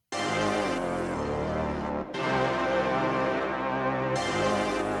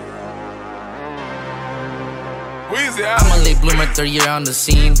I'm a late bloomer, third year on the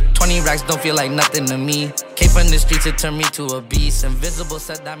scene. 20 racks don't feel like nothing to me. Came from the streets, it turned me to a beast. Invisible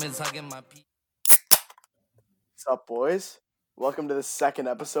set diamonds hugging my peak. What's up, boys? Welcome to the second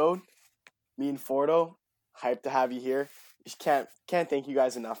episode. Me and Fordo, hyped to have you here. Just can't thank you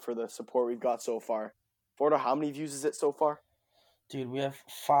guys enough for the support we've got so far. Fordo, how many views is it so far? Dude, we have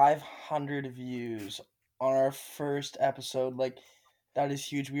 500 views on our first episode. Like, that is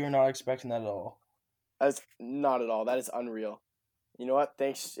huge. We were not expecting that at all. That's not at all. That is unreal. You know what?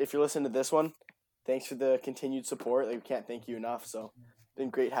 Thanks. If you're listening to this one, thanks for the continued support. Like, we can't thank you enough. So, it's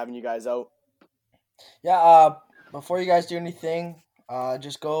been great having you guys out. Yeah, before you guys do anything,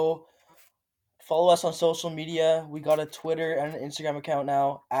 just go follow us on social media. We got a Twitter and an Instagram account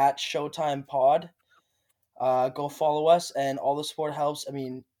now at Showtime Pod. Go follow us, and all the support helps. I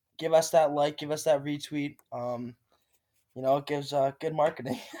mean, give us that like, give us that retweet. It gives good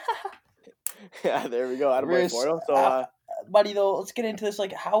marketing. Yeah, there we go. Out of my Fordo. So, buddy, though, let's get into this.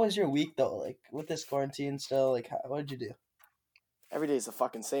 Like, how was your week though? Like, with this quarantine still, like, what did you do? Every day is the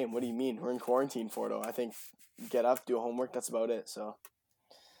fucking same. What do you mean? We're in quarantine, Fordo. I think get up, do homework. That's about it. So.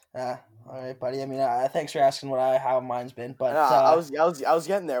 All right, buddy. I mean, thanks for asking how mine's been, but I was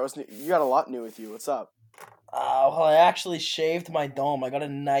getting there. You got a lot new with you. What's up? Well, I actually shaved my dome. I got a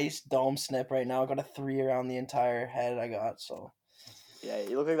nice dome snip right now. I got a 3 around the entire head. I got so. Yeah,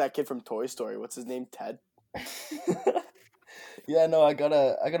 you look like that kid from Toy Story. What's his name? Ted. Yeah, no, I got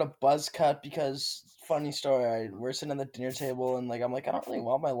a buzz cut because funny story. We're sitting at the dinner table and like I'm like I don't really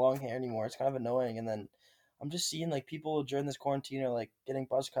want my long hair anymore. It's kind of annoying, and then I'm just seeing like people during this quarantine are like getting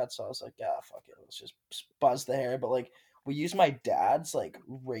buzz cuts. So I was like, yeah, fuck it, let's just buzz the hair. But like we used my dad's like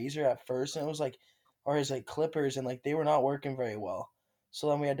razor at first, and it was like, or his like clippers, and like they were not working very well. So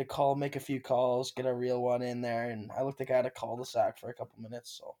then we had to make a few calls, get a real one in there, and I looked like I had a cul-de-sac for a couple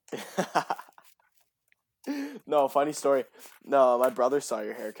minutes. So. No, funny story. No, my brother saw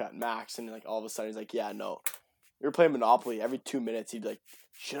your haircut, Max, and like all of a sudden he's like, yeah, no. We were playing Monopoly. Every 2 minutes he'd be like,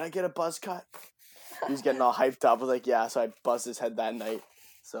 should I get a buzz cut? He was getting all hyped up. I was like, yeah, so I buzzed his head that night.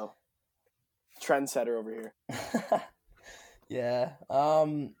 So, trendsetter over here. Yeah.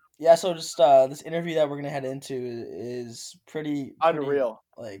 Yeah, so just this interview that we're going to head into is pretty unreal.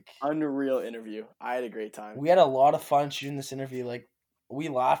 Like unreal interview. I had a great time. We had a lot of fun shooting this interview. Like we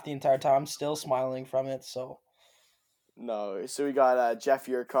laughed the entire time. I'm still smiling from it, so. No, so we got Jeff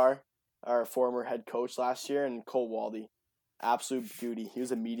Yurkar, our former head coach last year, and Cole Waldy. Absolute beauty. He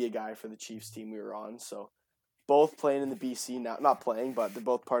was a media guy for the Chiefs team we were on, so both playing in the BC now. Not playing, but they're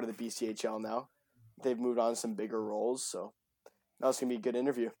both part of the BCHL now. They've moved on to some bigger roles, so that was going to be a good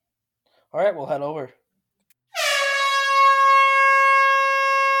interview. All right, we'll head over.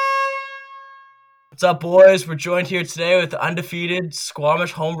 What's up, boys? We're joined here today with the undefeated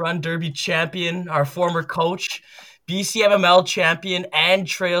Squamish Home Run Derby champion, our former coach, BCMML champion, and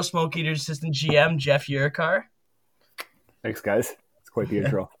Trail Smoke Eaters assistant GM, Jeff Yurkar. Thanks, guys. It's quite the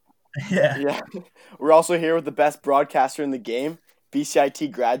intro. Yeah. We're also here with the best broadcaster in the game,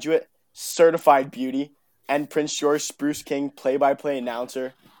 BCIT graduate, certified beauty, and Prince George Spruce King play-by-play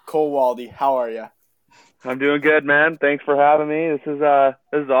announcer, Cole Waldy. How are you? I'm doing good, man. Thanks for having me. This is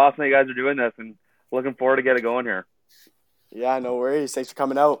awesome that you guys are doing this, and looking forward to get it going here. Yeah, no worries. Thanks for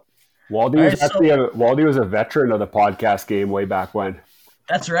coming out. Waldy was a veteran of the podcast game way back when.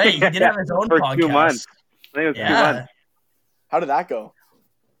 That's right. He did have his own for podcast. 2 months. I think it was 2 months. How did that go?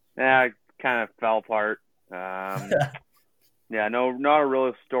 Yeah, it kind of fell apart. Yeah, no, not a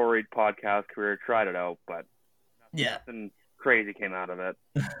really storied podcast career. Tried it out, but nothing crazy came out of it.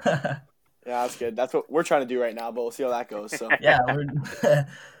 Yeah, that's good. That's what we're trying to do right now, but we'll see how that goes. So yeah,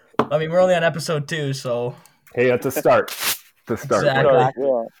 we're only on episode 2, so hey, that's a start. Exactly.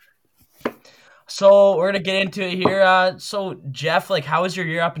 Yeah. So we're gonna get into it here. So Jeff, like, how was your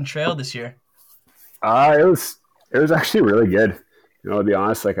year up in trail this year? It was actually really good. To be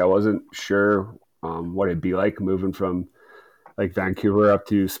honest, like I wasn't sure what it'd be like moving from like Vancouver up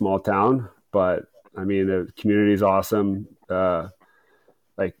to small town, but I mean the community's awesome.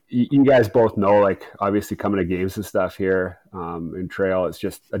 Like you guys both know, like obviously coming to games and stuff here in trail, it's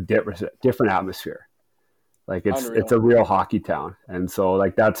just a different atmosphere. Like it's a real hockey town, and so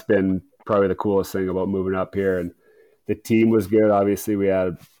like that's been probably the coolest thing about moving up here. And the team was good. Obviously, we had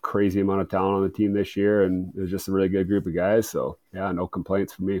a crazy amount of talent on the team this year, and it was just a really good group of guys. So yeah, no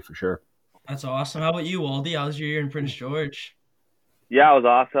complaints from me for sure. That's awesome. How about you, Waldy? How was your year in Prince George? Yeah, it was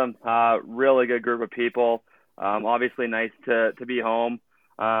awesome. Really good group of people. Obviously, nice to be home.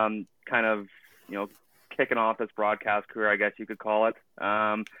 Kind of, kicking off this broadcast career, I guess you could call it.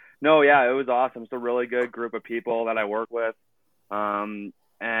 No, yeah, it was awesome. It's a really good group of people that I work with.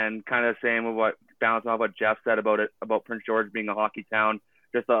 And kind of same with what bouncing off what Jeff said about Prince George being a hockey town.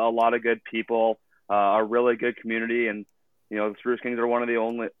 Just a lot of good people, a really good community, and the Spruce Kings are one of the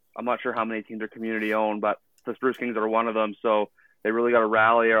only. I'm not sure how many teams are community owned, but the Spruce Kings are one of them. So they really got to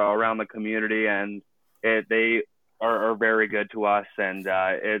rally around the community, and they are very good to us. And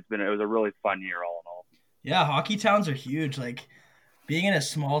it was a really fun year all in all. Yeah, hockey towns are huge. Like being in a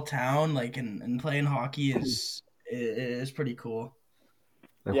small town, like and playing hockey is pretty cool.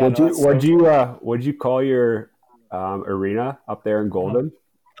 Like, Yeah, what'd you call your arena up there in Golden?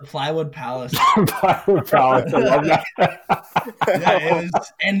 The Plywood Palace. Plywood Palace. I love that. Yeah, it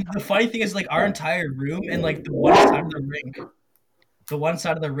was. And the funny thing is, like, our entire room and like the one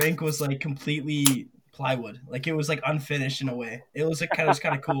side of the rink was like completely plywood. Like it was like unfinished in a way. It was like kind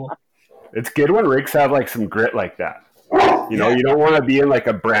of cool. It's good when rinks have like some grit like that. You don't want to be in like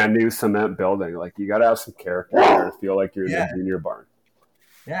a brand new cement building. Like you got to have some character there to feel like you're in a junior barn.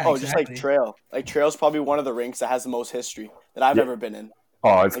 Yeah, Oh, exactly. just like Trail. Like Trail's probably one of the rinks that has the most history that I've ever been in.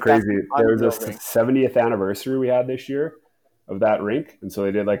 Oh, it's Like, crazy. There was unreal a rink. 70th anniversary we had this year of that rink. And so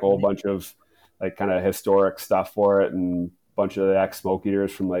they did like a whole bunch of like kind of historic stuff for it. And a bunch of the ex-smoke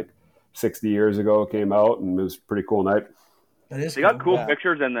eaters from like 60 years ago came out, and it was a pretty cool night. That is They got cool Yeah.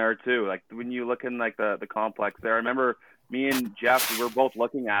 pictures in there too. Like when you look in like the complex there, I remember me and Jeff, we were both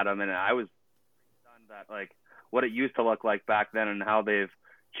looking at them, and I was stunned that like what it used to look like back then and how they've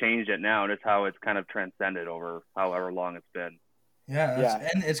changed it now, and just how it's kind of transcended over however long it's been. Yeah.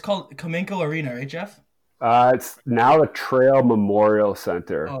 And it's called Cominco Arena, right, Jeff? It's now the Trail Memorial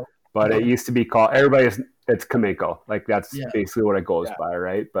Center, Oh. but it used to be called it's Kaminko. Like that's basically what it goes by,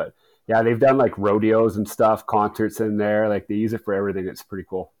 right? But yeah, they've done like rodeos and stuff, concerts in there. Like they use it for everything. It's pretty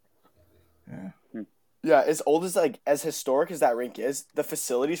cool. Yeah, as old as as historic as that rink is, the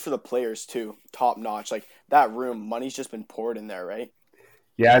facilities for the players too, top notch. Like that room, money's just been poured in there, right?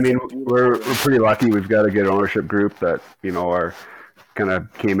 Yeah, I mean we're pretty lucky. We've got a good ownership group that are kind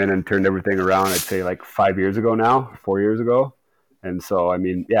of came in and turned everything around. I'd say like 4 years ago, and so I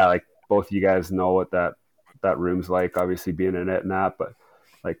mean, yeah, like both of you guys know what that room's like. Obviously, being in it and that, but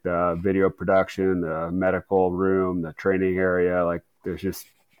like the video production, the medical room, the training area, like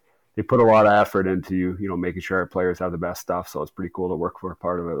they put a lot of effort into making sure our players have the best stuff. So it's pretty cool to work for a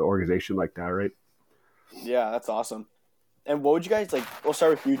part of an organization like that, right? Yeah, that's awesome. And what would you guys like? We'll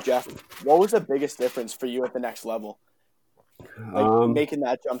start with you, Jeff. What was the biggest difference for you at the next level? Like making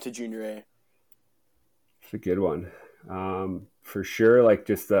that jump to junior A. It's a good one. For sure, like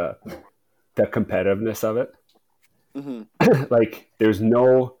just the competitiveness of it. Mm-hmm. Like there's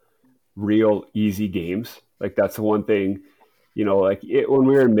no real easy games. Like that's the one thing, like when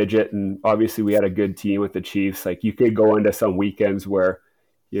we were in midget, and obviously we had a good team with the Chiefs, like you could go into some weekends where,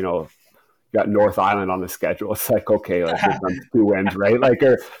 got North Island on the schedule. It's like, okay, like there's 2 wins, right? Like,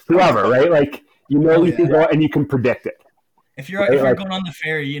 or whoever, right? Like, you can go and you can predict it. If you're going on the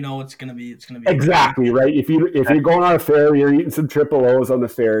ferry, it's gonna be exactly right. If you're going on a ferry, you're eating some triple O's on the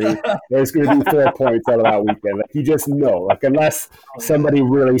ferry. There's going to be 4 points out of that weekend. Like you just know, like unless somebody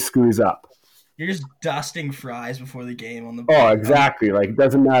really screws up, you're just dusting fries before the game on the. Oh, exactly. Like it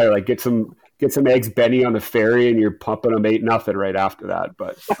doesn't matter. Like get some eggs Benny on the ferry, and you're pumping them 8-0 right after that.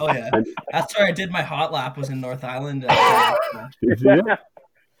 But that's where I did my hot lap. Was in North Island. I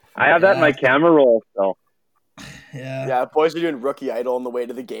have that in my camera roll still. Yeah, boys are doing Rookie Idol on the way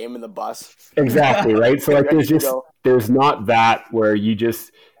to the game in the bus. Exactly, right? So like there's not that where you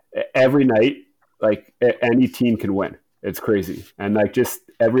just every night like any team can win. It's crazy. And like just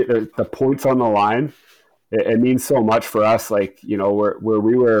the points on the line, it means so much for us. Like, where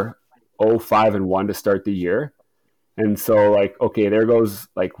we were 0-5-1 to start the year. And so like, okay, there goes,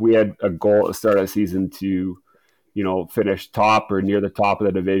 like we had a goal at the start of the season to finish top or near the top of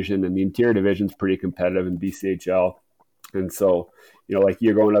the division, and the interior division's pretty competitive in BCHL. And so, like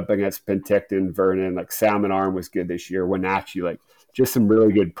you're going up against Penticton, Vernon, like Salmon Arm was good this year, Wenatchee, like just some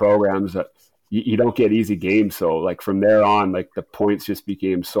really good programs that you don't get easy games. So like from there on, like the points just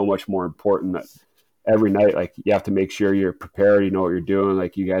became so much more important that every night, like you have to make sure you're prepared, you know what you're doing,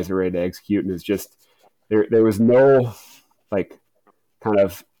 like you guys are ready to execute. And it's just, there was no like kind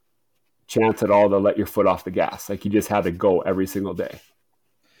of chance at all to let your foot off the gas. Like you just had to go every single day.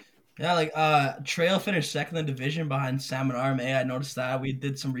 Yeah, like Trail finished second in the division behind Salmon Arm. I noticed that. We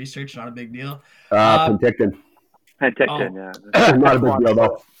did some research, not a big deal. Penticton. Yeah. Not a big deal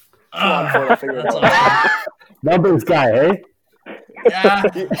though. Numbers guy, hey? Yeah. I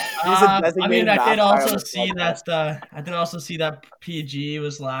did also see that PG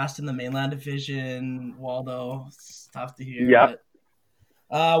was last in the mainland division. Waldo, it's tough to hear. Yeah.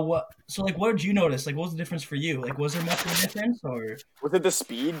 What? So like, what did you notice? Like, what was the difference for you? Like, was there much of a difference, or? Was it the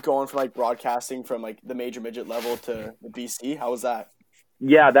speed going from like broadcasting from like the major midget level to the BC? How was that?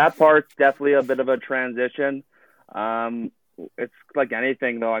 Yeah, that part's definitely a bit of a transition. It's like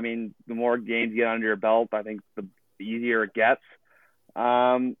anything, though. I mean, the more games you get under your belt, I think the easier it gets.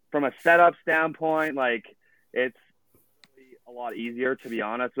 From a setup standpoint, like it's a lot easier, to be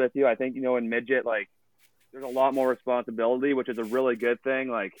honest with you. I think, in midget, like there's a lot more responsibility, which is a really good thing.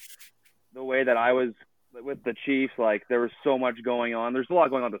 Like the way that I was with the Chiefs, like there was so much going on. There's a lot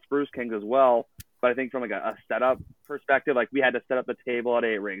going on with the Spruce Kings as well. But I think from like a setup perspective, like we had to set up the table at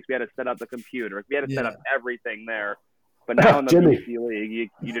 8 Rings. We had to set up the computer. Like, we had to set up everything there. But now in the Jimmy. BC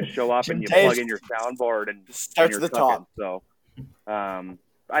League, you just show up and you Jimmy. plug in your soundboard and Starts you're at the cooking. top. So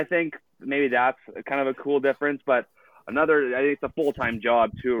I think maybe that's kind of a cool difference. But I think it's a full-time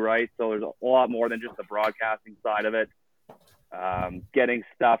job too, right? So there's a lot more than just the broadcasting side of it. Getting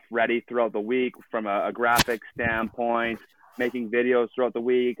stuff ready throughout the week from a graphic standpoint, making videos throughout the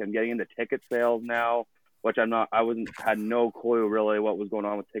week, and getting into ticket sales now, which had no clue really what was going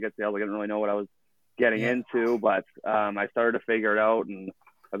on with ticket sales. I didn't really know what I was getting into, but I started to figure it out, and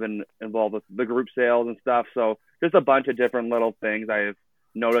I've been involved with the group sales and stuff. So just a bunch of different little things I've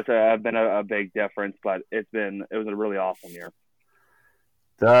noticed have been a big difference, but it was a really awesome year.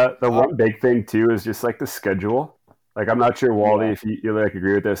 The one big thing too is just like the schedule. Like, I'm not sure, Wally, if you like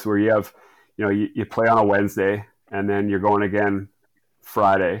agree with this, where you have, you play on a Wednesday and then you're going again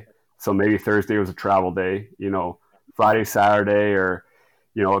Friday. So maybe Thursday was a travel day, Friday, Saturday, or,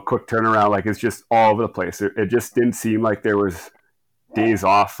 a quick turnaround. Like, it's just all over the place. It just didn't seem like there was days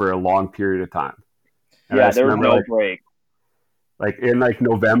off for a long period of time. And there was no break. Like in like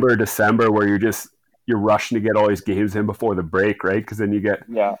November, December, where you're rushing to get all these games in before the break, right? Because then you get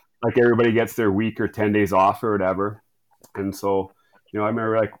like everybody gets their week or 10 days off or whatever. And so, I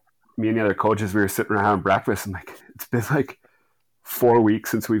remember like me and the other coaches, we were sitting around having breakfast, and like it's been like 4 weeks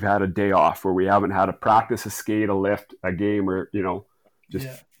since we've had a day off where we haven't had a practice, a skate, a lift, a game, or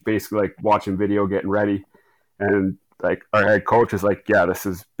basically like watching video, getting ready. And like our head coach is like, yeah, this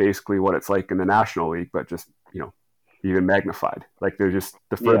is basically what it's like in the National League, but just even magnified. Like there's just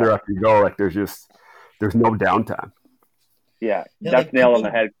the further up you go, like there's no downtime. Yeah, that's nail on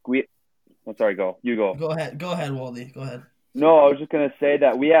the head. I'm sorry, you go. Go ahead, Wally. Go ahead. No, I was just going to say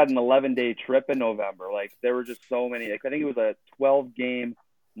that we had an 11-day trip in November. Like, there were just so many. Like, I think it was a 12-game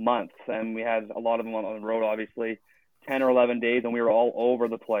month, and we had a lot of them on the road, obviously, 10 or 11 days, and we were all over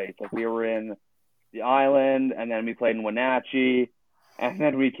the place. Like, we were in the island, and then we played in Wenatchee, and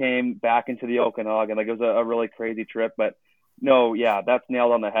then we came back into the Okanagan. Like, it was a really crazy trip. But, no, yeah, that's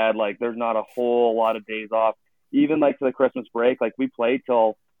nailed on the head. Like, there's not a whole lot of days off. Even, like, for the Christmas break, like, we played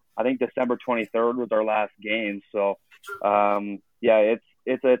till, I think, December 23rd was our last game. So,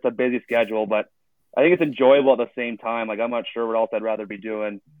 it's a busy schedule, but I think it's enjoyable at the same time. Like, I'm not sure what else I'd rather be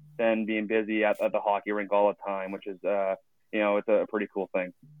doing than being busy at the hockey rink all the time, which is, it's a pretty cool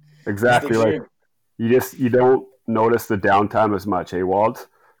thing. Exactly. Like, you don't notice the downtime as much, Wald?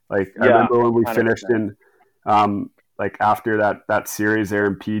 Like, I remember when we 100%. Finished in, like after that series there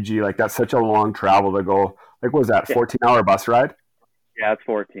in PG, like that's such a long travel to go. Like, what was that, 14-hour bus ride? Yeah, it's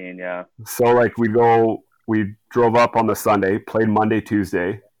 14, yeah. So, like, we drove up on the Sunday, played Monday,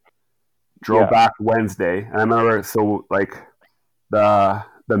 Tuesday, drove back Wednesday. And I remember, so, like, the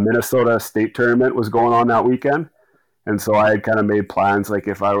Minnesota State Tournament was going on that weekend. And so I had kind of made plans, like,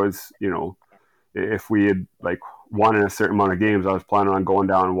 if I was, if we had, like, won in a certain amount of games, I was planning on going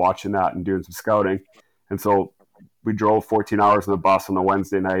down and watching that and doing some scouting. And so we drove 14 hours in the bus on the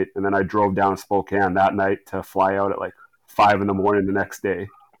Wednesday night, and then I drove down to Spokane that night to fly out at, like, 5 a.m. the next day,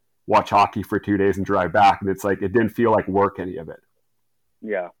 watch hockey for 2 days and drive back. And it's like, it didn't feel like work, any of it.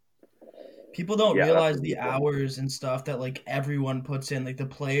 Yeah. People don't realize the hours and stuff that like everyone puts in, like the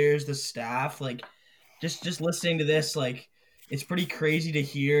players, the staff, like just listening to this, like it's pretty crazy to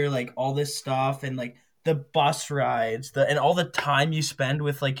hear like all this stuff and like the bus rides, and all the time you spend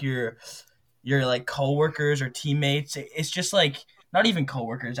with like your like coworkers or teammates. It's just like not even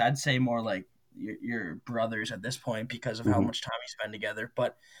coworkers. I'd say more like your brothers at this point because of how much time you spend together.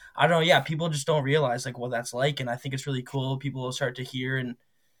 But I don't know. Yeah, people just don't realize like what that's like, and I think it's really cool. People will start to hear and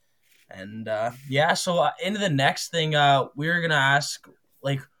So into the next thing, we're gonna ask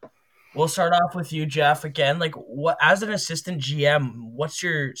like. We'll start off with you, Jeff, again. Like, what as an assistant GM, what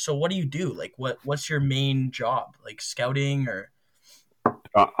do you do? Like, what's your main job? Like, scouting or?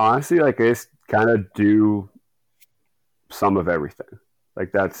 Honestly, like, I just kind of do some of everything.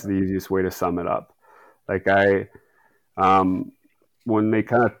 Like, that's the easiest way to sum it up. Like, when they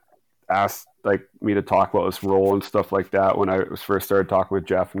kind of asked like me to talk about this role and stuff like that when I was first started talking with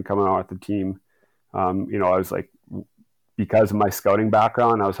Jeff and coming on with the team. I was like, because of my scouting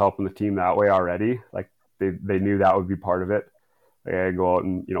background, I was helping the team that way already. Like they knew that would be part of it. Like I go out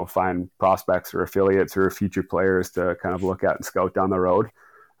and find prospects or affiliates or future players to kind of look at and scout down the road.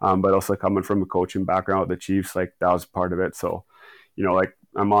 But also coming from a coaching background with the Chiefs, like that was part of it. So, like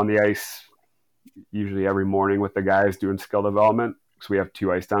I'm on the ice usually every morning with the guys doing skill development. So we have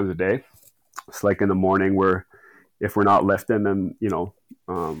 2 ice times a day. It's like in the morning if we're not lifting, then,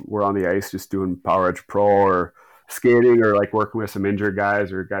 we're on the ice just doing Power Edge Pro or skating or like working with some injured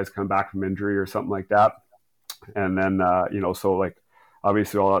guys or guys come back from injury or something like that. And then, so like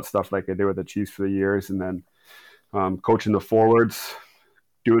obviously all that stuff like I did with the Chiefs for the years, and then coaching the forwards,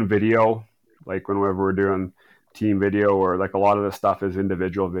 doing video, like whenever we're doing team video or like a lot of the stuff is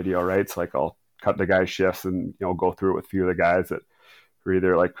individual video, right? So like I'll cut the guys' shifts and, go through it with a few of the guys that are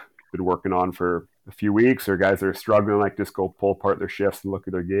either like been working on for a few weeks or guys that are struggling, like just go pull apart their shifts and look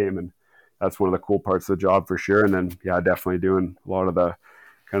at their game. And that's one of the cool parts of the job for sure. And then, yeah, definitely doing a lot of the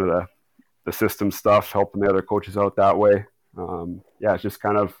kind of the system stuff, helping the other coaches out that way. It's just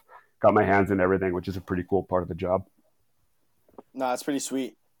kind of got my hands in everything, which is a pretty cool part of the job. No, that's pretty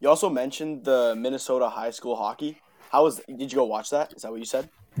sweet. You also mentioned the Minnesota high school hockey. Did you go watch that? Is that what you said?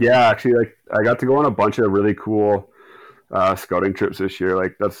 Yeah, actually, like I got to go on a bunch of really cool scouting trips this year.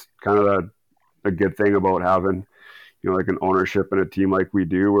 Like that's kind of a good thing about having, like an ownership and a team like we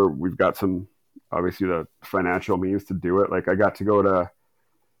do, where we've got some, obviously the financial means to do it. Like I got to go to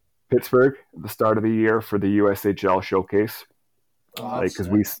Pittsburgh at the start of the year for the USHL showcase. Like, cause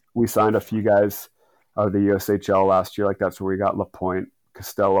we signed a few guys out of the USHL last year. Like that's where we got LaPointe,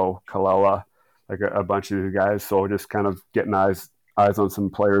 Costello, Kalela, like a bunch of these guys. So just kind of getting eyes on some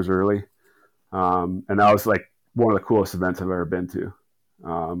players early. And that was like one of the coolest events I've ever been to.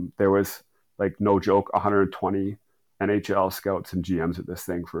 There was like, no joke, 120 NHL scouts and GMs at this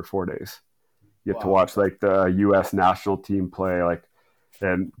thing for 4 days. You get to watch like the US national team play, like,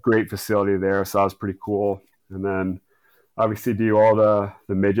 and great facility there. So that was pretty cool. And then obviously do all the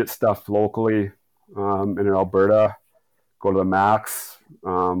midget stuff locally in Alberta, go to the Max,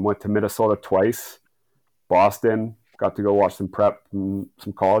 went to Minnesota twice, Boston, got to go watch some prep and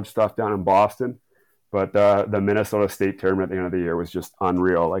some college stuff down in Boston. But the Minnesota State tournament at the end of the year was just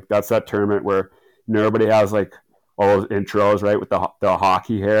unreal. Like that's that tournament where everybody has like all those intros, right, with the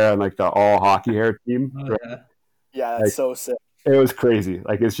hockey hair and like the all hockey hair team. Right? Yeah, that's like, so sick. It was crazy.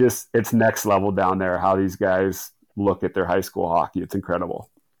 Like it's next level down there how these guys look at their high school hockey. It's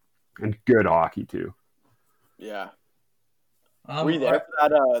incredible. And good hockey too. Yeah. Were you there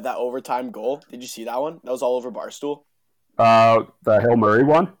for that overtime goal? Did you see that one? That was all over Barstool. The Hill Murray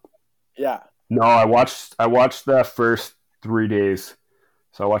one? Yeah. No, I watched the first 3 days.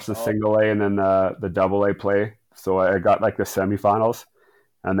 So I watched the single A and then the double A play. So I got like the semifinals.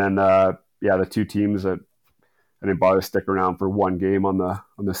 And then the two teams that I didn't bother to stick around for one game on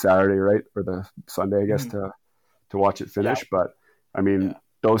the Saturday, right? Or the Sunday, I guess, to watch it finish. Yeah. But I mean,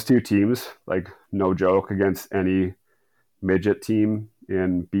 those two teams, like no joke, against any midget team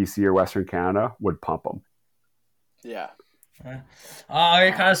in BC or Western Canada would pump them. Yeah.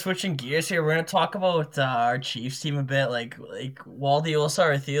 We're kind of switching gears here. We're going to talk about our Chiefs team a bit. Like Waldy, we'll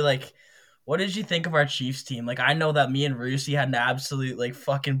start with you. Like, what did you think of our Chiefs team? Like, I know that me and Rusey had an absolute like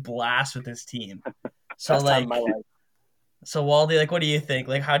fucking blast with this team. So like, so Waldy, like, what do you think?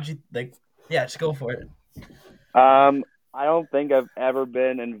 Like, how'd you like? Yeah, just go for it. I don't think I've ever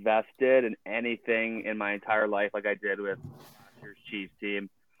been invested in anything in my entire life like I did with last year's Chiefs team.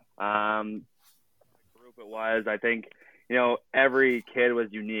 Group it was. I think, every kid was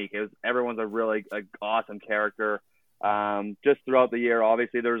unique. Everyone's a really awesome character. Just throughout the year,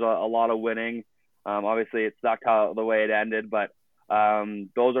 obviously there's a lot of winning. Obviously it sucked the way it ended, but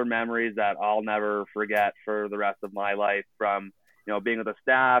those are memories that I'll never forget for the rest of my life, from, being with the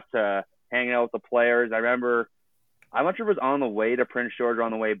staff to hanging out with the players. I remember, I'm not sure if it was on the way to Prince George or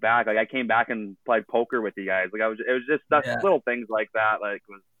on the way back. Like I came back and played poker with you guys. Like it was just little things like that. Like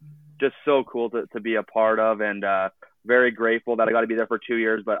it was just so cool to be a part of, and very grateful that I got to be there for 2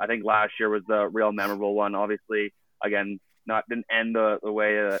 years. But I think last year was the real memorable one. Obviously, again, didn't end the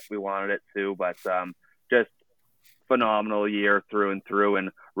way that we wanted it to, but just phenomenal year through and through, and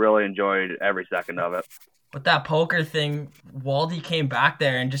really enjoyed every second of it. With that poker thing, Waldy came back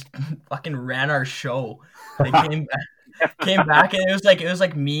there and just fucking ran our show. They came back, and it was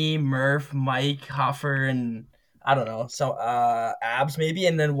like me, Murph, Mike, Huffer, and I don't know, so Abs maybe,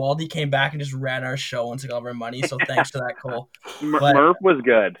 and then Waldy came back and just ran our show and took all of our money. So thanks for that, Cole. Murph was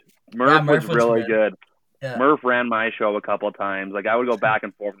good. Murph was really good. Yeah. Murph ran my show a couple of times. Like I would go back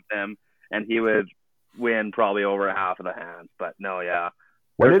and forth with him, and he would win probably over half of the hands. But no, yeah.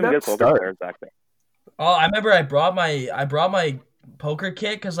 Where There's did some that good poker start? players back there. Oh, I remember I brought my poker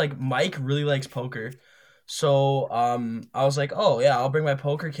kit because like Mike really likes poker. So I was like, oh yeah, I'll bring my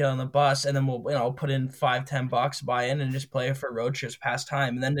poker kit on the bus, and then we'll put in $5-10 buy in and just play it for road trips past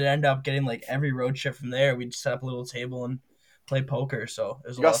time. And then it ended up getting like every road trip from there. We'd set up a little table and play poker. So it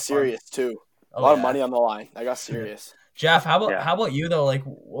was a You lot got of fun. serious too. Oh, A lot of yeah. money on the line. I got serious. Jeff, how Yeah. about you though? Like,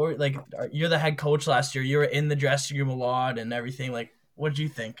 you're the head coach last year. You were in the dressing room a lot and everything. Like, what did you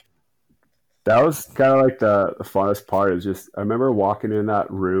think? That was kind of like the funnest part. Is just I remember walking in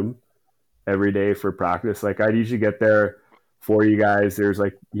that room every day for practice. Like I'd usually get there for you guys. There's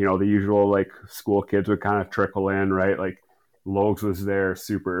like the usual like school kids would kind of trickle in, right? Like Logs was there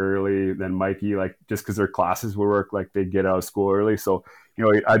super early. Then Mikey, like just because their classes would work, like they'd get out of school early. So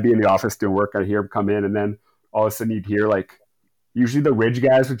I'd be in the office doing work. I'd hear them come in, and then all of a sudden you'd hear like usually the Ridge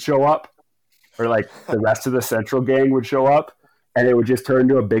guys would show up, or like the rest of the Central gang would show up. And it would just turn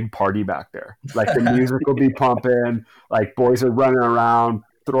into a big party back there. Like the music would be pumping, like boys are running around,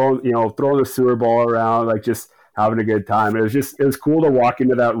 throwing the sewer ball around, like just having a good time. It was cool to walk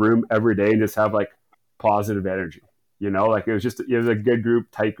into that room every day and just have like positive energy. Like it was a good group,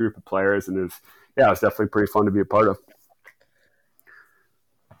 tight group of players, and it was definitely pretty fun to be a part of.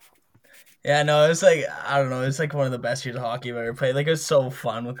 Yeah, no, it's like I don't know, it's like one of the best years of hockey I've ever played. Like it was so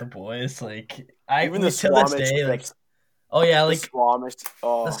fun with the boys. Like Even the till this Squamish day, like trips. oh yeah, The like Squamish.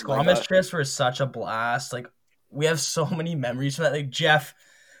 Oh, the my Squamish gosh. trips were such a blast. Like we have so many memories from that. Like Jeff,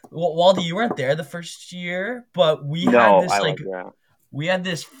 Waldy, you weren't there the first year, but we had this we had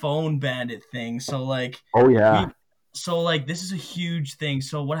this phone bandit thing. So like Oh yeah. this is a huge thing.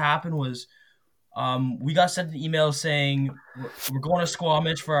 So what happened was we got sent an email saying we're going to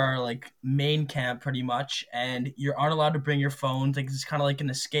Squamish for our like main camp pretty much, and you aren't allowed to bring your phones. Like it's kind of like an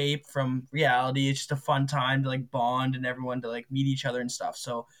escape from reality. It's just a fun time to like bond and everyone to like meet each other and stuff.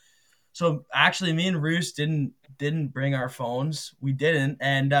 So actually me and Roos didn't bring our phones. We didn't.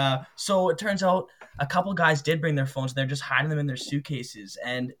 And so it turns out a couple guys did bring their phones and they're just hiding them in their suitcases.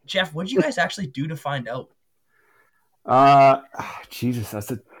 And Jeff, what did you guys actually do to find out? Jesus,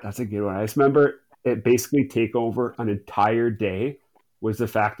 that's a good one. I just remember it basically take over an entire day was the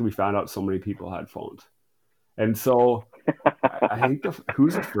fact that we found out so many people had phones. And so I think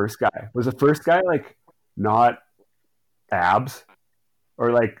who's the first guy? Was the first guy like not Abs,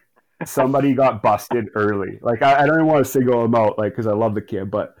 or like somebody got busted early? Like I don't even want to single him out, like because I love the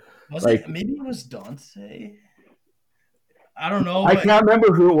kid, but Maybe it was Dante. I don't know. I can't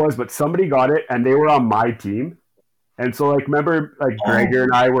remember who it was, but somebody got it, and they were on my team. And so, like, remember, like, Gregor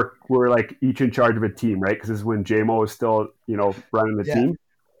and I were like each in charge of a team, right? Because this is when JMO was still, running the team.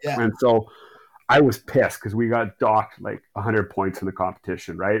 Yeah. And so I was pissed because we got docked like 100 points in the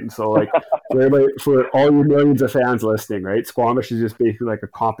competition, right? And so, like, for all your millions of fans listening, right? Squamish is just basically like a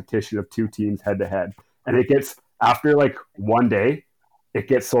competition of two teams head to head. And it gets, after like one day, it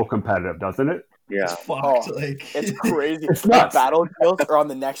gets so competitive, doesn't it? Yeah. It's fucked. Oh, Like It's crazy. It's nuts. Battle kills are on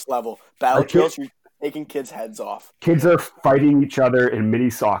the next level. Battle Okay. kills, you're taking kids' heads off. Kids are fighting each other in mini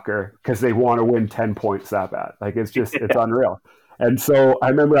soccer because they want to win 10 points that bad. Like, it's just, it's unreal. And so I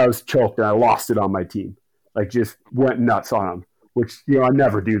remember I was choked and I lost it on my team. Like, just went nuts on them, which, I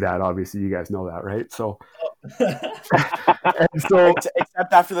never do that. Obviously, you guys know that, right? So, and so,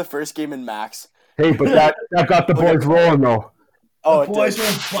 Except after the first game in Max. hey, but that got the boys rolling, though. Oh, the boys it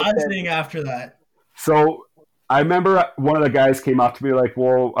did. were buzzing after that. So I remember one of the guys came up to me like,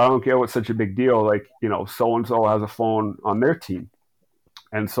 well, I don't get what's such a big deal. Like, so-and-so has a phone on their team.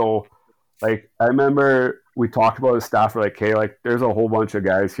 And so, like, I remember we talked about the staff. We're like, hey, like, there's a whole bunch of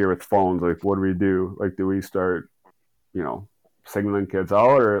guys here with phones. Like, what do we do? Like, do we start, signaling kids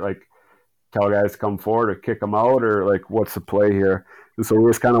out, or, like, tell guys to come forward or kick them out, or, like, what's the play here? And so we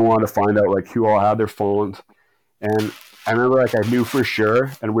just kind of wanted to find out, like, who all had their phones. And I remember, like, I knew for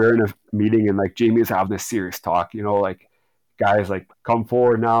sure, and we were in a meeting, and, like, Jamie was having this serious talk, like, guys, like, come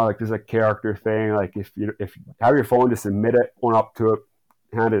forward now, like, there's a character thing, like, if you have your phone, just admit it, own up to it,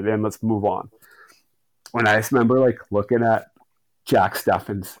 hand it in, let's move on. And I just remember, like, looking at Jack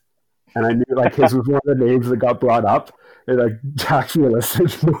Steffens, and I knew, like, his was one of the names that got brought up, and, like, Jack, you listen,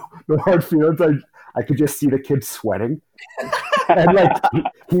 no hard feelings, I could just see the kid sweating, and, like,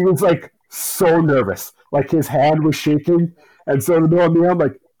 he was, like, so nervous. Like, his hand was shaking. And so, me, I'm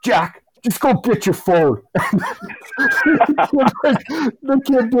like, Jack, just go get your phone. The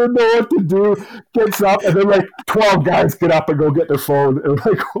kid didn't know what to do, gets up, and then, like, 12 guys get up and go get their phone. And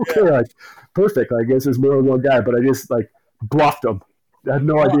I'm like, okay, like, perfect. I guess there's more than one guy. But I just, like, bluffed him. I had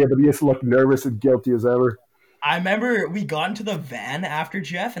no idea, but he just looked nervous and guilty as ever. I remember we got into the van after,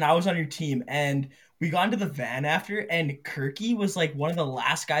 Jeff, and I was on your team, and we got into the van after, and Kirky was like one of the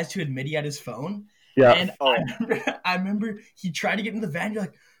last guys to admit he had his phone. Yeah. And I remember he tried to get in the van. You're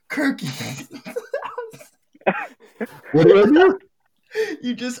like, Kirky. What did I do?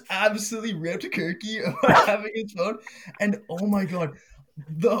 You just absolutely ripped Kirky about having his phone. And oh my God,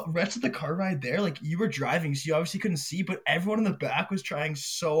 the rest of the car ride there, like you were driving, so you obviously couldn't see, but everyone in the back was trying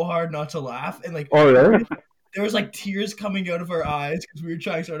so hard not to laugh. And like, Oh, really? there was like tears coming out of our eyes because we were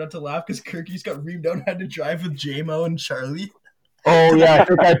trying so hard not to laugh because Kirky's got reamed out and had to drive with J-Mo and Charlie. Oh, yeah.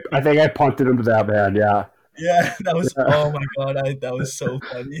 I think I punted him to that van, yeah. Yeah, that was, oh my God, that was so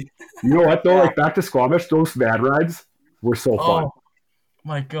funny. You know what, though? Like, back to Squamish, those van rides were so fun. Oh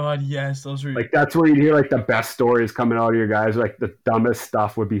my God, yes, those were. Like, that's where you'd hear, like, the best stories coming out of your guys. Like, the dumbest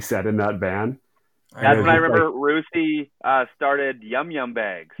stuff would be said in that van. That's when I just, remember Rusey started Yum Yum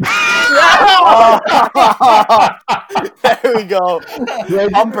bags. There we go.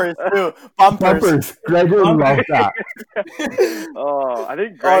 Bumpers too. Bumpers. Gregor loved that. Oh, I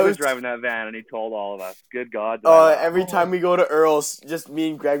think Greg was driving that van, and he told all of us. Good God. Every time we go to Earl's, just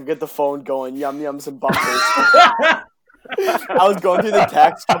me and Greg get the phone going, Yum Yums and Bumpers. I was going through the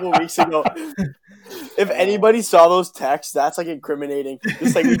text a couple weeks ago. If anybody saw those texts, that's like incriminating.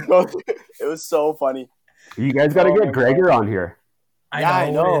 Just like we go through, it was so funny. You guys got to get Gregor on here. I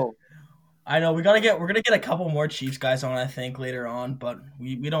know. We're gonna get a couple more Chiefs guys on, I think, later on, but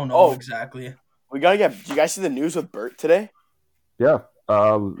we don't know exactly. We gotta get. Did you guys see the news with Bert today? Yeah,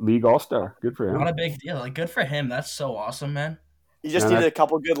 League All-Star. Good for him. Not a big deal. Like, good for him. That's so awesome, man. He just needed a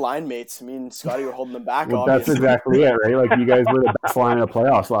couple good line mates. Me and Scotty were holding them back. Well, that's exactly it, right? Like, you guys were the best line in the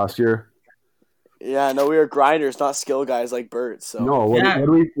playoffs last year. Yeah, no, we were grinders, not skill guys like Bert. So no, what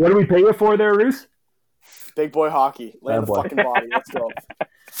do we pay you for there, Roos? Big boy hockey, land the fucking body. Let's go.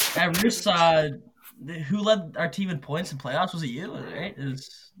 And Roos, who led our team in points in playoffs? Was it you? Right?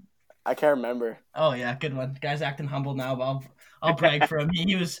 I can't remember. Oh yeah, good one. Guy's acting humble now, but I'll brag for him.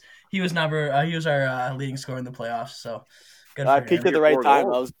 He was our leading scorer in the playoffs. So good. I peaked at the right time.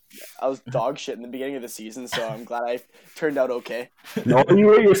 I was dog shit in the beginning of the season, so I'm glad I turned out okay. No, you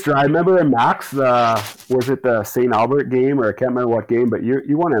were your stride. I remember in Max, was it the St. Albert game, or I can't remember what game, but you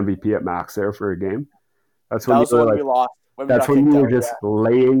won MVP at Max there for a game. That's when we lost. That's when you were just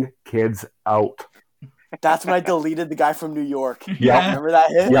laying kids out. That's when I deleted the guy from New York. Yeah. Remember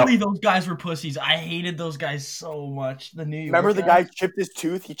that hit? Really, those guys were pussies. I hated those guys so much. The New York Remember the guys? guy chipped his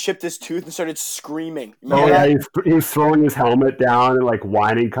tooth? He chipped his tooth and started screaming. Oh, yeah, he's throwing his helmet down and, like,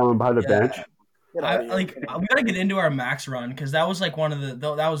 whining coming by the bench. We gotta get into our Max run because that was like one of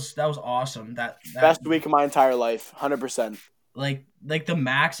that was awesome. That best week of my entire life, 100%. Like the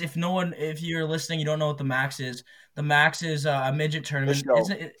Max. If you're listening, you don't know what the Max is. The Max is a midget tournament.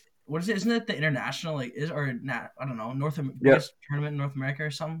 Isn't it? What is it? Isn't it the international I don't know, biggest tournament in North America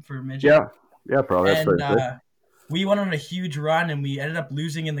or something for midget? Yeah, probably. And we went on a huge run and we ended up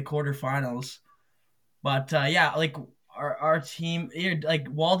losing in the quarterfinals. But like our team, like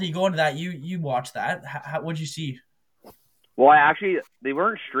Waldy, go into that. You watched that. What'd you see? Well, they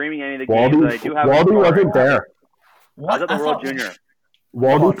weren't streaming any of the games. But I do have. Waldy wasn't there. What? I was at the World Junior.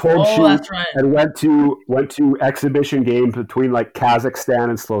 Waldy pulled shoot right. and went to exhibition games between like Kazakhstan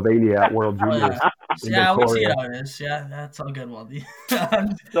and Slovenia at World Juniors. Yeah, we see how it is. Yeah, that's all good, Waldy.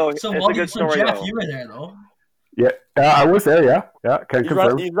 so Waldy, Jeff, though. you were there though. Yeah, I was there. Yeah. Can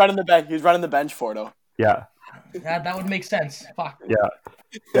confirm. He's running the bench. He's running the bench for it, though. Yeah. That would make sense. Fuck.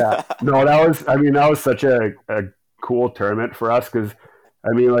 Yeah. No, that was such a cool tournament for us because,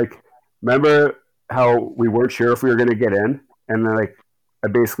 remember how we weren't sure if we were going to get in, and then I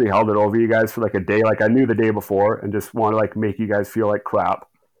basically held it over you guys for like a day. Like I knew the day before and just want to like make you guys feel like crap.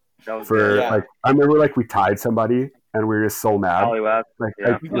 I remember like we tied somebody and we were just so mad.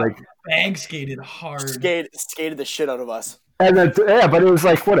 Bag skated hard. Skated the shit out of us. And then but it was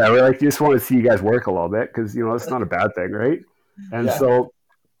like whatever. Like you just want to see you guys work a little bit because it's not a bad thing, right? And so,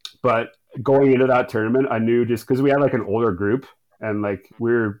 but going into that tournament, I knew just because we had like an older group and like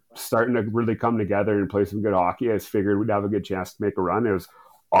we were starting to really come together and play some good hockey. I just figured we'd have a good chance to make a run. It was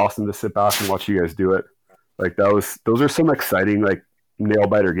awesome to sit back and watch you guys do it. Like those are some exciting like nail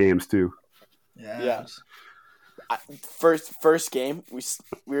biter games too. Yeah. First game, we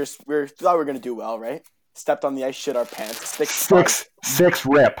thought we were gonna do well, right? Stepped on the ice, shit our pants. Six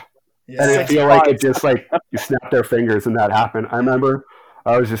rip. Yeah. And I feel like it just like you snapped their fingers and that happened. I remember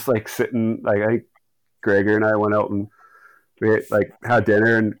I was just like sitting, like I think Gregor and I went out and we had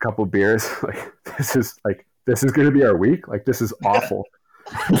dinner and a couple of beers. Like this is gonna be our week. Like this is awful.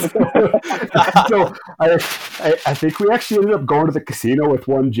 So I think we actually ended up going to the casino with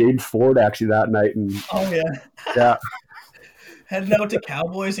one James Ford actually that night, and Oh yeah. yeah, Heading out to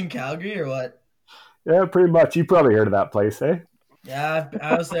Cowboys in Calgary or what? yeah, pretty much. You probably heard of that place, eh? Yeah,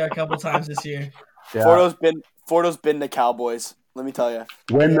 I was there a couple times this year. Yeah. Fordo's been the Cowboys. Let me tell you.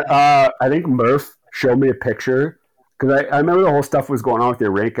 When I think Murph showed me a picture, because I remember the whole stuff was going on with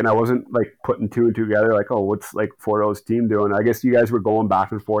your rink, and I wasn't like putting two and two together. Like, oh, what's like Fordo's team doing? I guess you guys were going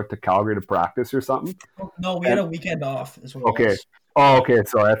back and forth to Calgary to practice or something. No, we had a weekend off. Is what it Okay. was. Oh, okay.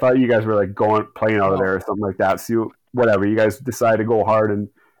 Sorry, I thought you guys were like playing out of there or something like that. So whatever, you guys decided to go hard, and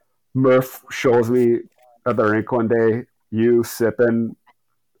Murph shows me at the rink one day you sipping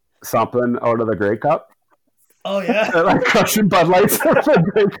something out of the Grey Cup. Oh yeah. Like crushing Bud Lights out of the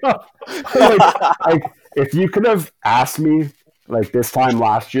Grey Cup. like if you could have asked me like this time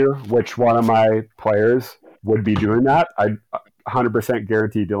last year which one of my players would be doing that, I'd 100%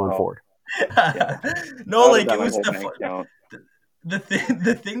 guarantee Dylan Ford. No, like That it was was my whole bank account. the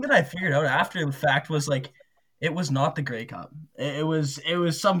thing that I figured out after the fact was like it was not the Grey Cup. It was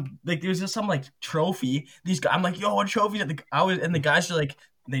some like there was just some like trophy. These guys, I'm like, yo, what trophy? And the guys are like,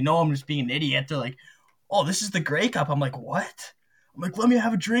 they know I'm just being an idiot. They're like, oh, this is the Grey Cup. I'm like, what? I'm like, let me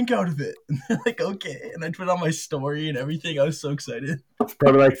have a drink out of it. And they're like, okay. And I put it on my story and everything. I was so excited. It's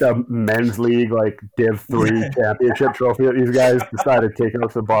probably like the men's league like Div 3 championship trophy that these guys decided to take out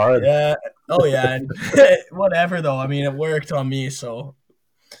to the bar. Yeah. Oh yeah. And whatever though. I mean, it worked on me. So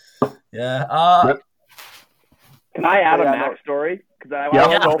yeah. Can I add a Yeah, Mac story? Because I Yeah.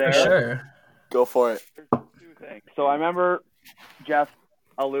 was Yeah, up for there. sure. Go for it. Two things. So I remember Jeff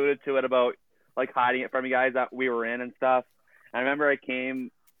alluded to it about like hiding it from you guys that we were in and stuff. I remember I was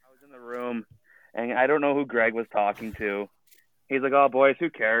in the room, and I don't know who Greg was talking to. He's like, oh, boys, who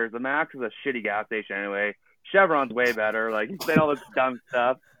cares? The Max is a shitty gas station anyway. Chevron's way better. Like, he's saying all this dumb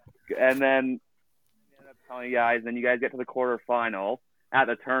stuff. And then he ended up telling you guys, then you guys get to the quarterfinal at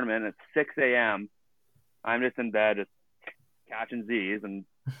the tournament. It's 6 a.m. I'm just in bed, just catching Z's, and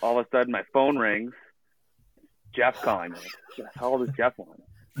all of a sudden my phone rings. Jeff's calling me. How old is Jeff on?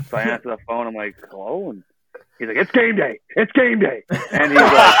 So I answer the phone. I'm like, hello? And he's like, it's game day. It's game day. And he's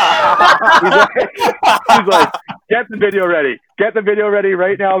like, get the video ready. Get the video ready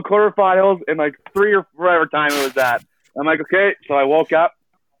right now. Quarterfinals in like 3 or whatever time it was at. I'm like, okay. So I woke up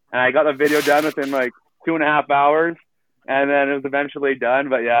and I got the video done within like 2.5 hours. And then it was eventually done.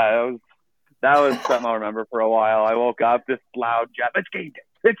 But yeah, that was something I'll remember for a while. I woke up just loud, Jeff, it's game day.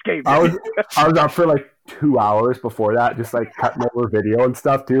 It's game day. I was up for like 2 hours before that, just like cutting over video and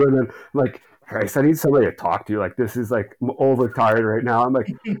stuff too. And then I'm like, Christ, I need somebody to talk to. Like, this is like, I'm overtired right now. I'm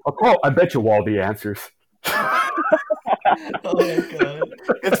like, oh, I bet you Waldy answers. Oh my god.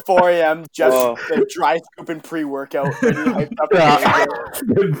 It's 4 a.m. Just dry scooping pre-workout. Ready, hyped up.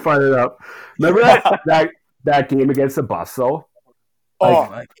 Yeah, getting fired up. Remember that game against the Bus though?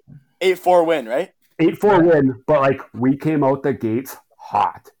 Oh, 8-4 win, right? 8-4 win, but like we came out the gates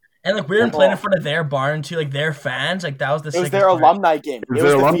hot. And like we were playing in front of their barn too, like their fans, like that was the. It was their alumni game. It was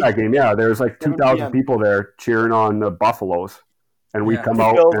their alumni game. Yeah, there was like 7 2,000 p.m. people there cheering on the Buffaloes, and we Yeah. come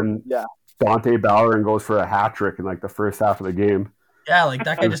out and Dante Ballerin goes for a hat trick in like the first half of the game. Yeah, like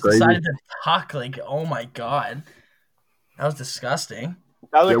that guy was just crazy. decided to talk. Like, oh my god, that was disgusting.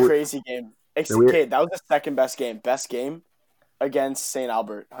 That was Yeah, a we- crazy game. we- That was the second best game. Best game against St.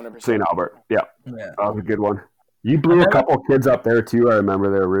 Albert, 100%. St. Albert. Yeah, Yeah. that was a good one. You blew a couple kids up there too. I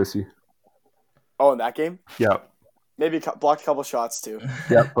remember there, Rusey. Oh, in that game? Yeah, Maybe blocked a couple shots too.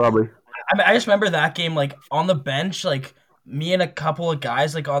 yeah, probably. I mean, I just remember that game, like on the bench, like me and a couple of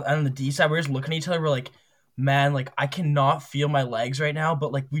guys, like on the D side, we were just looking at each other. We're like, man, like I cannot feel my legs right now,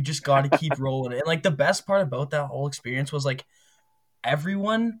 but like we just got to keep rolling. And like the best part about that whole experience was like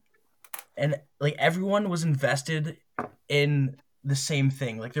everyone was invested in the same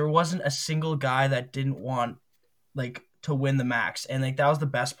thing. Like there wasn't a single guy that didn't want like to win the max, and like that was the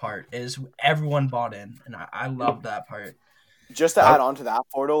best part is everyone bought in, and I loved that part. Just to add on to that,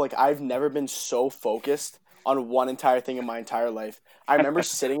 Fordo, like I've never been so focused on one entire thing in my entire life. I remember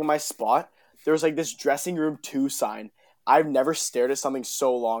sitting in my spot. There was like this dressing room 2 sign. I've never stared at something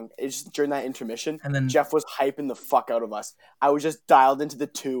so long. It's just during that intermission. And then Jeff was hyping the fuck out of us. I was just dialed into the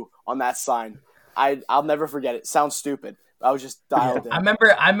 2 on that sign. I'll never forget it. Sounds stupid. I was just dialed in. I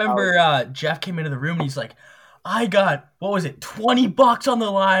remember Jeff came into the room and he's like, I got, what was it, $20 on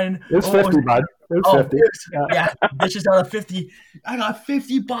the line. It was What 50, bud. It was 50. Yeah, dishes out of 50. I got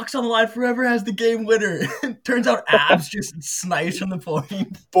 $50 on the line. Forever has the game winner. Turns out Abs just snipes from the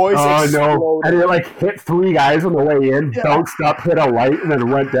point. Boys Oh no! exploded. And it like hit 3 guys on the way in, bounced up, hit a light, and then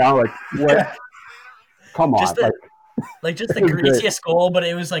went down. Like what? Yeah. Come on! Just the- like, Like just the It was great. greasiest goal, but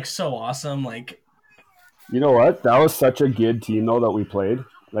it was like so awesome. Like You know what? That was such a good team though that we played.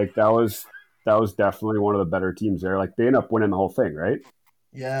 Like that was definitely one of the better teams there. Like they ended up winning the whole thing, right?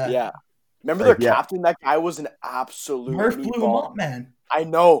 Yeah. Remember Like, their yeah. captain? That guy was an absolute Murph blew him meatball. up, man. I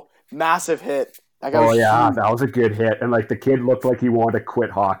know. Massive hit. That guy Oh was yeah, huge. that was a good hit. And like the kid looked like he wanted to quit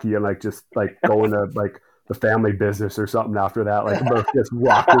hockey and like just like go into like the family business or something after that. Like Murph just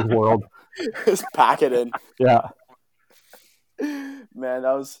rocked his world. Just pack it in. Yeah. Man, that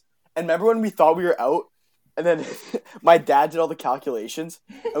was. And remember when we thought we were out, and then my dad did all the calculations,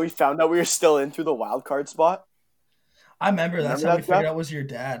 and we found out we were still in through the wild card spot. I remember that's Remember how that, we figured Jeff? out was your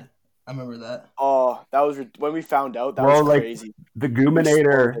dad. I remember that. Oh, that was when we found out. That Well, was like, crazy. The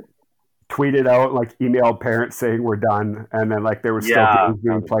Goominator tweeted out like emailed parents saying we're done, and then like there was still Yeah. games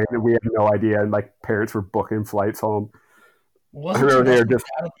being played and we had no idea, and like parents were booking flights home. Wasn't I your remember they were dad just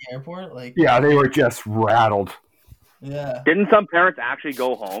at the airport? Like yeah, they were just rattled. yeah. Didn't some parents actually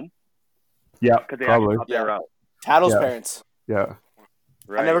go home Yeah, because they probably. actually thought they were out? Tattle's Yeah. parents. Yeah.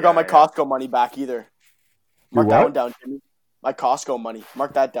 Right, I never got my yeah. Costco money back either. Mark that what? one down, Jimmy. My Costco money.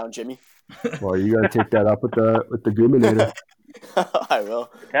 Mark that down, Jimmy. Well, you got to take that up with the Goominator. I will.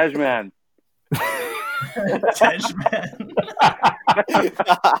 Cashman. Tej, man.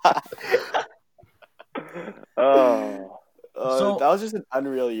 Oh. So- that was just an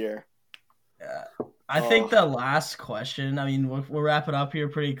unreal year. Yeah. I think the last question, I mean, we'll wrap it up here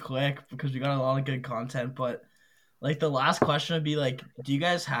pretty quick because we got a lot of good content, but like the last question would be like, do you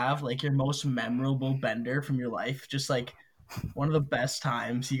guys have like your most memorable bender from your life? Just like one of the best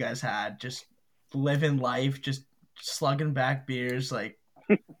times you guys had, just living life, just slugging back beers, like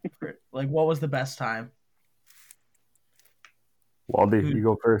what was the best time? Waldy, you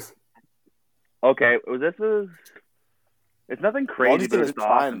go first. Okay, it's nothing crazy, Waldy's but in his it's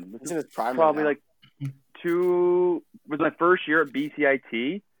prime. awesome. This He's is in his prime. probably right like was my first year at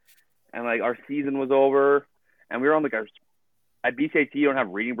BCIT, and like our season was over, and we were on like at BCIT you don't have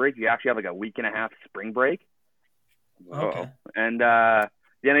reading break, you actually have like a week and a half spring break. Okay. And the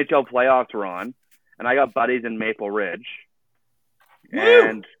NHL playoffs were on, and I got buddies in Maple Ridge. Woo!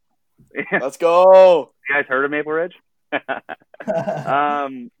 And now. Let's go. you guys heard of Maple Ridge?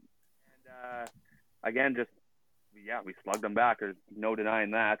 Again, just we slugged them back. There's no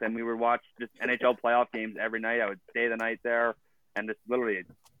denying that. And we would watch just NHL playoff games every night. I would stay the night there, and just literally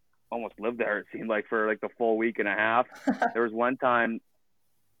almost lived there. It seemed like for like the full week and a half. There was one time,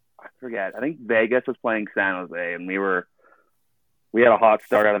 I forget. I think Vegas was playing San Jose, and we had a hot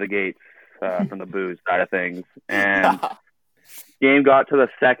start out of the gates from the booze side of things, and game got to the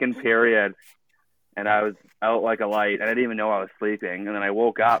second period, and I was out like a light. I didn't even know I was sleeping, and then I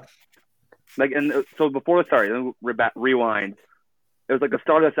woke up. So before the start, then rewind. It was like the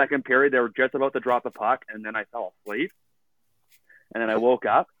start of the second period. They were just about to drop the puck, and then I fell asleep. And then I woke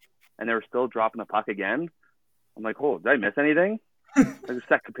up, and they were still dropping the puck again. I'm like, oh, did I miss anything? Like the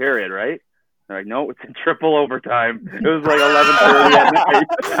second period, right? They're like, no, it's in triple overtime. It was like 11:30 at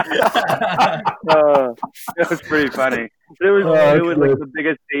night. It was pretty funny. It was like the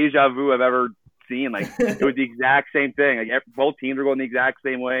biggest deja vu I've ever seen. Like it was the exact same thing. Like both teams were going the exact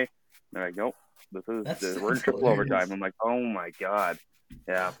same way. They're like, nope, we're in triple overtime. I'm like, oh my god,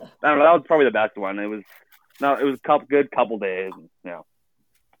 yeah. I don't know. That was probably the best one. It was a good couple days. Yeah.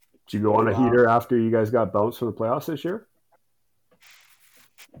 Did you go on a heater after you guys got bounced from the playoffs this year?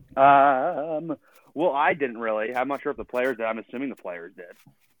 Well, I didn't really. I'm not sure if the players did. I'm assuming the players did.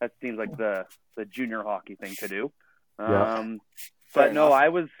 That seems like the junior hockey thing to do. Yeah. But no, I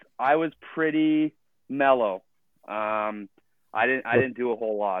was pretty mellow. I didn't do a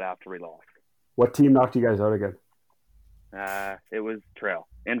whole lot after we lost. What team knocked you guys out again? It was Trail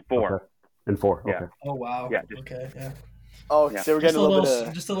in 4. Okay. In 4. Yeah. Okay. Oh wow. Yeah, Okay. Yeah. Oh, Yeah. so we're getting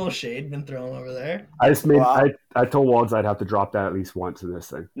Just a little shade been thrown over there. I just made. Wow. I told Walds I'd have to drop that at least once in this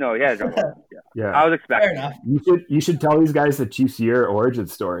thing. No, yeah. Yeah. I was Fair expecting. enough. You should tell these guys the Chiefs year origin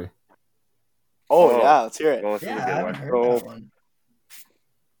story. Oh yeah, let's hear it. Well, this is Yeah, a I good haven't one. heard So that one.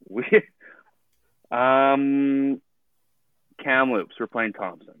 we Kamloops, we're playing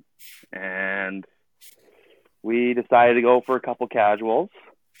Thompson, and we decided to go for a couple casuals.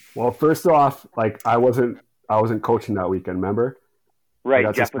 Well, first off, like I wasn't coaching that weekend. Remember? Right,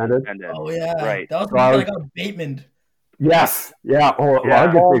 got Jeff was suspended? suspended. Oh yeah. Right. That was So I when was- I got Bateman. Yes. Yeah. Oh, a lot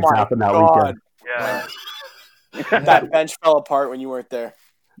of Oh good things my happened that God. Yeah. weekend. That bench fell apart when you weren't there.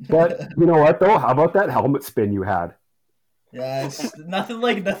 But you know what though? How about that helmet spin you had? Yeah, it's nothing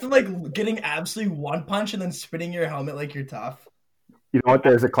like getting absolutely one punch and then spinning your helmet like you're tough. You know what?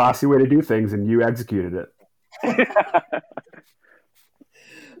 There's a classy way to do things, and you executed it.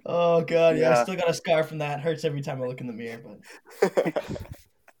 Oh god, yeah. I Yeah. still got a scar from that. Hurts every time I look in the mirror. But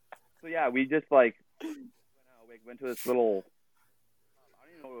So yeah, we just like went to this little. I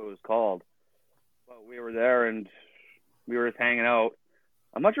don't even know what it was called, but we were there and we were just hanging out.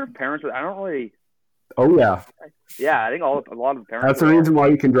 I'm not sure if parents. I don't really. Oh yeah, Yeah, I think a lot of parents. that's the reason why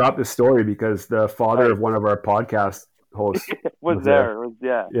you can drop this story, because the father Right. of one of our podcast hosts was was there. Was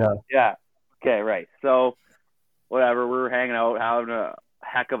Yeah. Yeah. Okay, right. So, whatever. We were hanging out, having a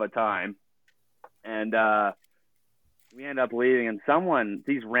heck of a time, and we end up leaving. And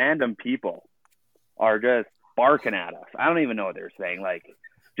these random people, are just barking at us. I don't even know what they're saying. Like,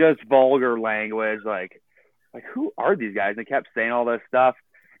 just vulgar language. Like who are these guys? They kept saying all this stuff,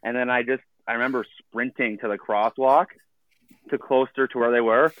 and then I remember sprinting to the crosswalk, to closer to where they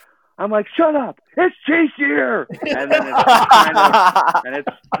were. I'm like, shut up! It's Chase here, and then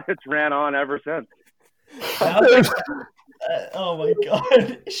it's ran on ever since. Oh my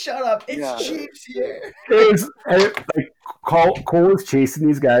god! Shut up! It's Yeah. Chiefs here. Cole was chasing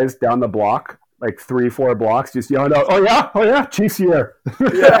these guys down the block, like 3-4 blocks, just yelling out, oh yeah, Chiefs here.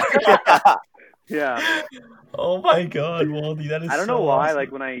 Yeah. Oh my god, Waldy, that is. I don't so know why. awesome.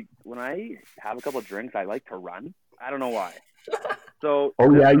 Like when I have a couple of drinks, I like to run. I don't know why. So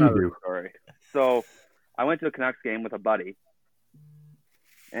Oh, this yeah, is you another do. Story. So I went to a Canucks game with a buddy,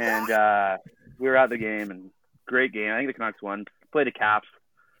 and we were at the game, and great game. I think the Canucks won. Played the Caps,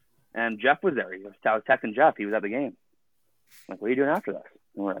 and Jeff was there. I was texting Jeff. He was at the game. I'm like, what are you doing after this?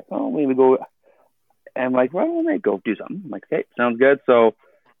 And we're like, oh, we go. And I'm like, well, we may go do something. I'm like, okay, sounds good. So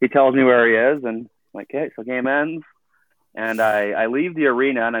he tells me where he is, and I'm like, okay, so game ends, and I leave the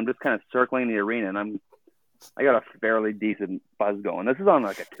arena, and I'm just kind of circling the arena, and I got a fairly decent buzz going. This is on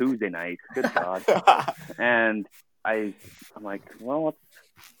like a Tuesday night. Good God. And I'm like, well, let's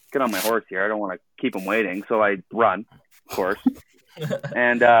get on my horse here. I don't want to keep him waiting. So I run, of course,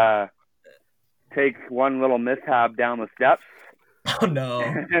 and take one little mishap down the steps. Oh no!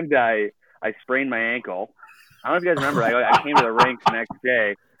 And I sprained my ankle. I don't know if you guys remember. I came to the rink the next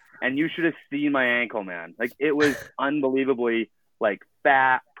day, and you should have seen my ankle, man. Like, it was unbelievably like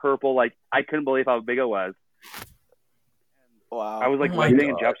fat, purple. Like, I couldn't believe how big it was. Wow. I was like Oh my waiting,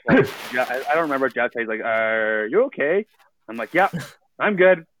 and Jeff's like, yeah, I don't remember Jeff. He's like, are you okay? I'm like, yeah, I'm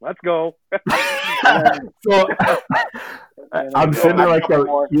good. Let's go. So I'm sitting there like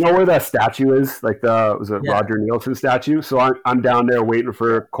you know where that statue is? Like was it Yeah. Roger Nielsen statue? So I'm down there waiting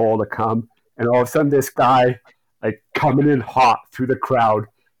for Cole to come, and all of a sudden this guy like coming in hot through the crowd,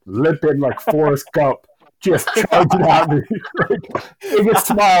 limping like Forrest Gump, just charging at me, like biggest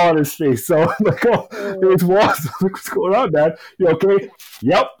smile on his face. So I'm like, oh, there's Walls. What's going on, man? You okay?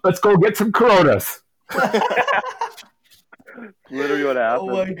 Yep, let's go get some Coronas. Literally what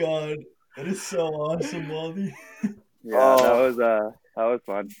happened. Oh my god, that is so awesome, Waldy. Yeah, Oh. that was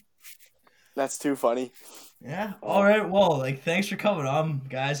fun. That's too funny. Yeah. All right. Well, like, thanks for coming on,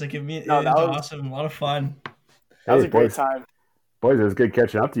 guys. Like, it was No, that was- awesome. A lot of fun. That was Hey, a great boys. time. Boys, it was good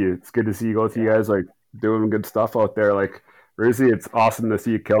catching up to you. It's good to see you both of you guys like doing good stuff out there. Like Rizzy, it's awesome to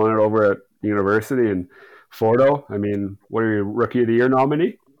see you killing it over at university. And Fordo, I mean, what are you, Rookie of the Year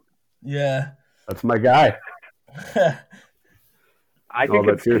nominee? Yeah. That's my guy. I No, can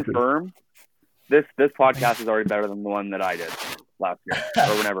but seriously. confirm this podcast is already better than the one that I did last year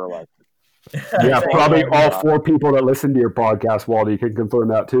or whenever it was. Yeah, probably all 4 people that listen to your podcast, Waldy, can confirm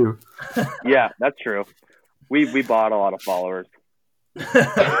that too. Yeah, that's true. We bought a lot of followers. It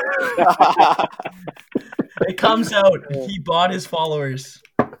comes out. He bought his followers.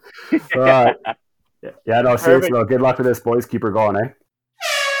 All right. Yeah, no, seriously, Perfect. though, good luck with this, boys. Keep her going, eh?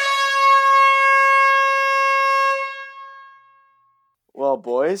 Well,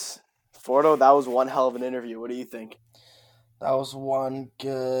 boys, Fordo, that was one hell of an interview. What do you think? That was one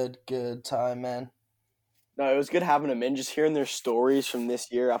good time, man. No, it was good having them in, just hearing their stories from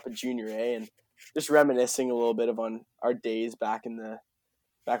this year up at Junior A, and just reminiscing a little bit on our days back on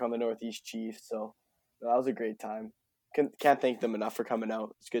the Northeast Chiefs. So that was a great time. Can't thank them enough for coming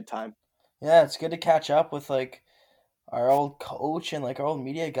out. It's a good time. Yeah, it's good to catch up with like our old coach and like our old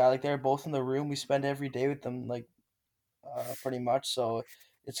media guy. Like they're both in the room. We spend every day with them, like pretty much. So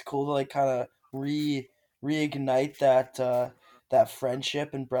it's cool to like kind of reignite that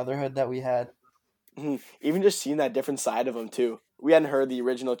friendship and brotherhood that we had. Even just seeing that different side of them too. We hadn't heard the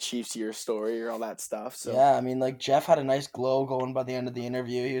original Chiefs year story or all that stuff. So Yeah, I mean, like Jeff had a nice glow going by the end of the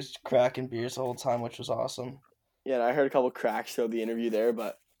interview. He was cracking beers the whole time, which was awesome. yeah, and I heard a couple cracks throughout the interview there,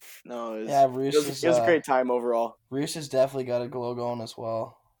 but no, it was, Yeah, it Roos was a great time overall. Roos has definitely got a glow going as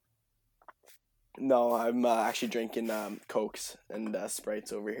well. No, I'm actually drinking Cokes and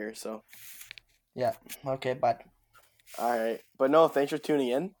Sprites over here. So Yeah. Okay, bye. All right. But no, thanks for tuning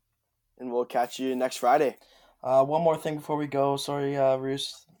in, and we'll catch you next Friday. One more thing before we go. Sorry,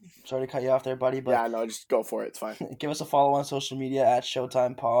 Roos. Sorry to cut you off there, buddy. But Yeah, no, just go for it. It's fine. give us a follow on social media at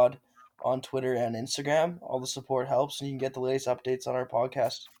Showtime Pod on Twitter and Instagram. All the support helps, and you can get the latest updates on our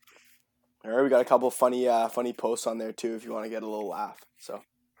podcast. All right, we got a couple funny posts on there too if you want to get a little laugh. So,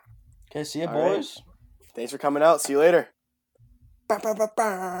 Okay, see you, All right. boys. thanks for coming out. See you later.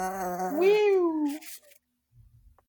 Wee.